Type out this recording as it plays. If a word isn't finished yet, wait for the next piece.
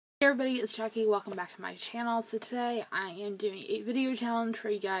Hey everybody, it's Jackie. Welcome back to my channel. So today I am doing a video challenge for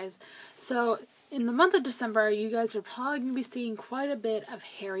you guys. So in the month of December, you guys are probably going to be seeing quite a bit of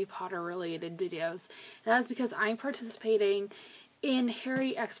Harry Potter related videos. That is because I'm participating in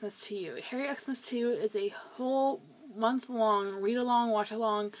Harry Xmas to You. Harry Xmas to You is a whole month-long read-along,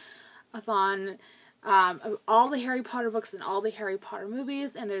 watch-along-a-thon of all the Harry Potter books and all the Harry Potter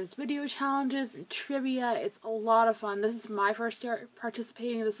movies, and there's video challenges and trivia. It's a lot of fun. This is my first year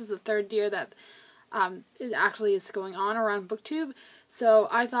participating. This is the third year that it actually is going on around BookTube, so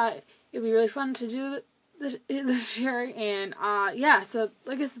I thought it'd be really fun to do this year. And yeah, so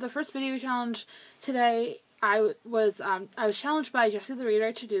like I said, the first video challenge today, I was challenged by Jesse the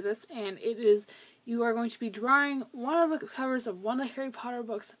Reader to do this, and it is, you are going to be drawing one of the covers of one of the Harry Potter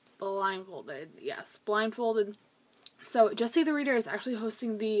books blindfolded. Yes, blindfolded. So Jesse the Reader is actually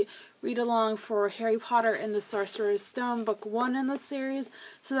hosting the read-along for Harry Potter and the Sorcerer's Stone, book 1 in the series.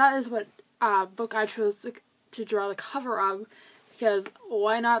 So that is what book I chose to draw the cover of, because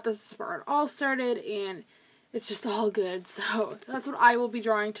why not? This is where it all started, and it's just all good. So that's what I will be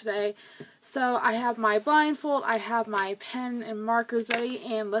drawing today. So I have my blindfold, I have my pen and markers ready,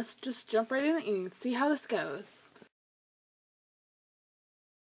 and let's just jump right in and see how this goes.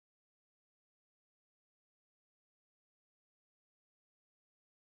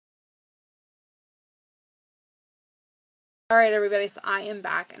 Alright everybody, so I am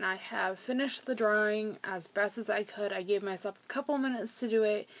back and I have finished the drawing as best as I could. I gave myself a couple minutes to do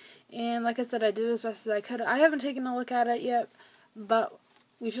it, and like I said, I did as best as I could. I haven't taken a look at it yet, but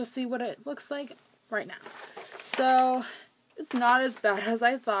we shall see what it looks like right now. So it's not as bad as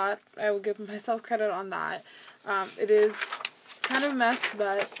I thought. I will give myself credit on that. It is kind of a mess,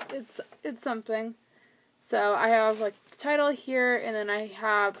 but it's something. So I have like the title here, and then I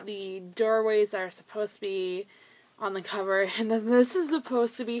have the doorways that are supposed to be on the cover, and then this is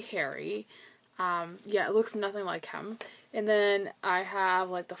supposed to be Harry. Yeah, it looks nothing like him. And then I have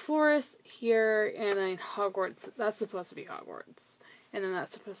like the forest here, and then Hogwarts. That's supposed to be Hogwarts. And then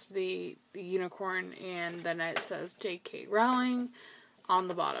that's supposed to be the unicorn, and then it says J.K. Rowling on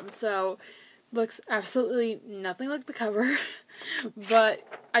the bottom. So looks absolutely nothing like the cover, but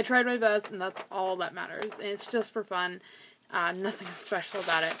I tried my best, and that's all that matters. And it's just for fun. Nothing special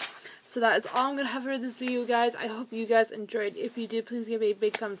about it. So that is all I'm going to have for this video, guys. I hope you guys enjoyed. If you did, please give me a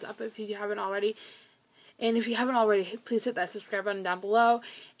big thumbs up if you haven't already. And if you haven't already, please hit that subscribe button down below.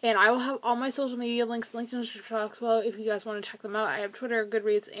 And I will have all my social media links linked in the description box below if you guys want to check them out. I have Twitter,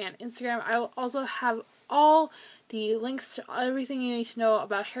 Goodreads, and Instagram. I will also have all the links to everything you need to know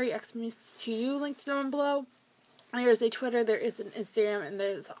about Harry Xmas to You linked down below. There's a Twitter, there is an Instagram, and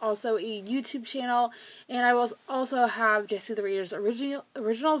there's also a YouTube channel. And I will also have Jesse the Reader's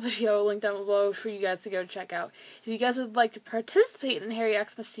original video linked down below for you guys to go check out. If you guys would like to participate in Harry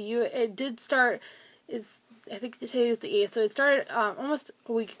Xmas to You, it did start, I think today is the 8th, so it started almost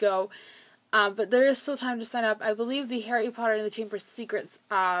a week ago. But there is still time to sign up. I believe the Harry Potter and the Chamber of Secrets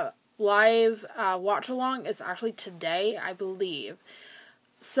live watch-along is actually today, I believe.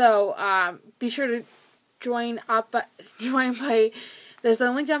 So be sure to join there's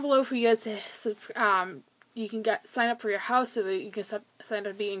a link down below for you guys to you can sign up for your house, so that you can sign up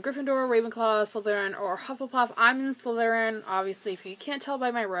to be in Gryffindor, Ravenclaw, Slytherin, or Hufflepuff. I'm in Slytherin, obviously, if you can't tell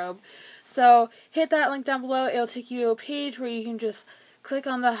by my robe. So hit that link down below. It'll take you to a page where you can just click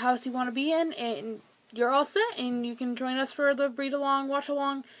on the house you want to be in, and you're all set, and you can join us for the read-along,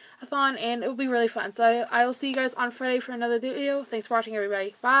 watch-along-a-thon, and it will be really fun. So I will see you guys on Friday for another video. Thanks for watching,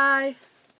 everybody. Bye!